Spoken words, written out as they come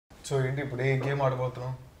So ఏంటి ఇప్పుడు ఏ game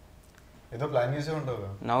ఆడబోతున్నాం? ఏదో ప్లాన్ చేసే ఉంటావు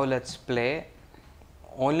కదా. Now let's play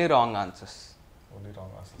only wrong answers. Only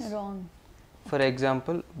wrong answers. Wrong. For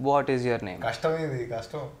example, what is your name? కష్టం ఇది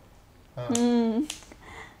కష్టం.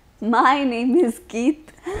 My name is Geet.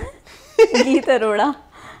 Geet Arora.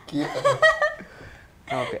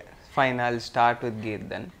 Okay, fine. I'll start with Geet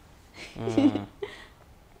then.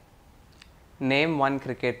 Name one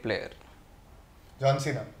cricket player. John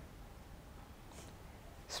Cena.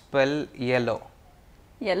 Spell yellow.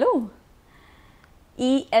 Yellow.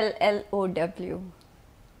 ELLOW.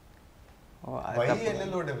 Oh,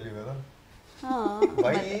 YELLOW కదా.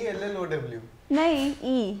 YELLOW. नहीं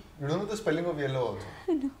E. You don't know the spelling of yellow also.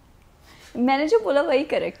 मैंने जो बोला वही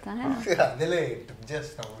correct था, है ना? अदेले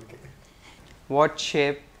just now okay. What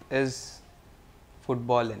shape is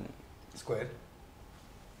football in? Square.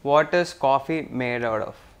 What is coffee made out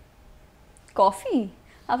of? Coffee.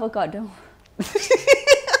 Avocado.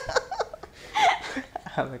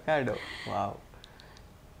 Avocado. Wow.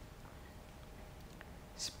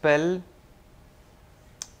 Spell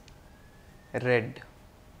red.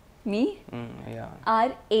 Me. Yeah.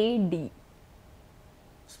 RAD.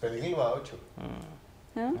 Spelling బావచ్చు.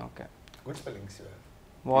 Huh? Okay. Good spellings you have.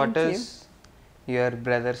 What Thank is your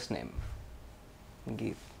brother's name?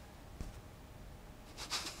 Geet.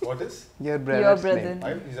 What is? Your brother's brother.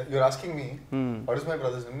 name. You're asking me. What is my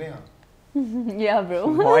brother's name? Neha. Yeah, bro.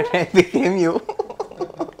 What I became you?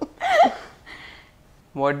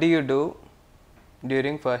 What do you do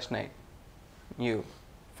during first night? You.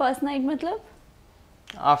 First night मतलब?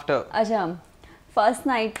 After. अच्छा. First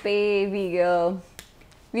night पे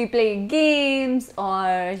we play games or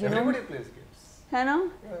you know. Everybody plays games. है ना?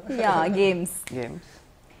 Yeah, games. Games.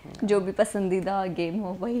 जो भी पसंदीदा game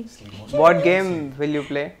हो वही. What game will you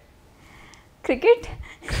play? Cricket.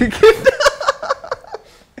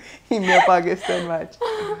 India-Pakistan match.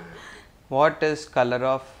 What is color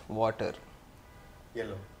of water?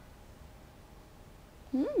 Yellow.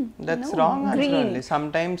 That's No, wrong answer green. only.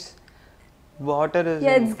 Sometimes water is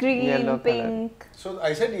Yeah, in it's green, yellow pink. So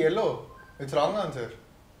I said yellow. It's wrong answer.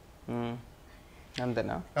 color.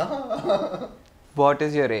 Andana. What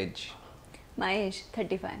is your age? My age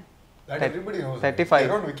 35. That everybody knows. 35.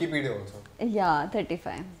 They're on Wikipedia also. Yeah,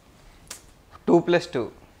 35. 2 plus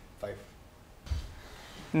 2. 5.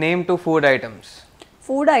 Name 2 food items.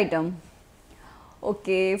 Food item.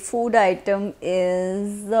 Okay, food item is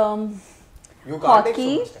You can't take so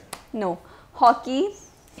hockey. much time. No, hockey.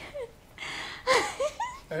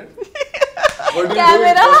 What do Camera. you do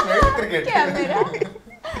in first night? Cricket. Camera.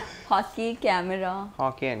 Hockey, camera.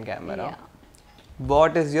 Hockey and camera. Yeah.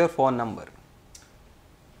 What is your phone number?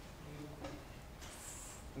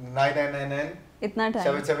 9999 इतना time.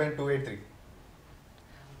 77283.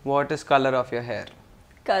 What is color of your hair?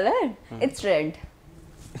 Color? It's red.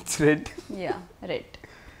 It's red. Yeah, red.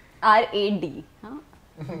 RAD. Huh?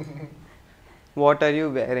 What are you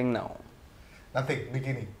wearing now? Nothing.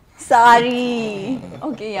 Bikini. Sari.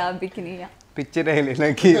 Okay, yeah, bikini. Yeah. Picture raile na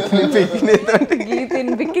bikini. Geet in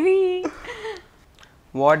bikini.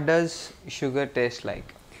 What does sugar taste like?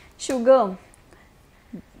 Sugar.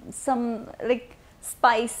 Some like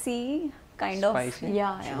spicy kind Spicy? of.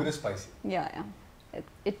 Yeah, Sugar yeah. is spicy. Yeah, yeah.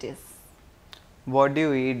 It is. What do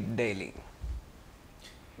you eat daily?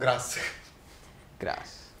 Grass. Grass.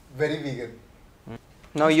 Very vegan.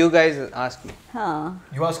 Now you guys ask me. Huh.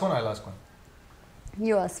 You ask one, I'll ask one.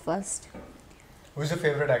 You ask first. Who is your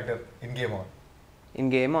favorite actor in Game On? In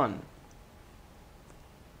Game On.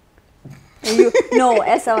 You no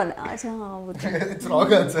ऐसा वाला. अच्छा हाँ वो तो. It's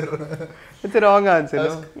wrong answer. It's a wrong answer,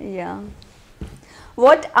 no? Yeah.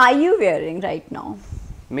 What are you wearing right now?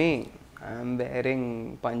 Me, I'm wearing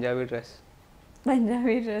Punjabi dress.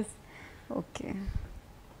 Punjabi dress. Okay.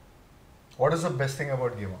 What is the best thing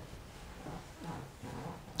about Game On?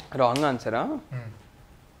 Wrong answer, huh?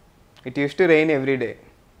 It used to rain every day.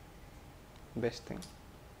 Best thing.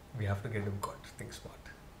 We have to get him caught. Think smart.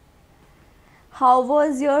 How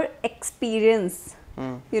was your experience?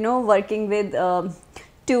 You know, working with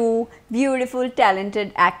two beautiful,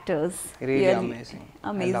 talented actors. Really amazing.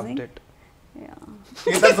 Amazing. I loved it. Yeah.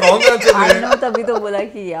 That's wrong answer. I know तभी तो बोला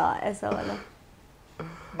कि यार ऐसा वाला.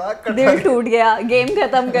 नाक कटा दिल टूट गया. गेम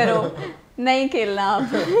खत्म करो. नहीं खेलना अब.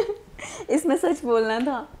 इसमें सच बोलना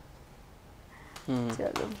था.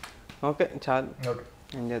 चलो. Okay, chal. Okay.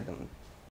 Enjoy them.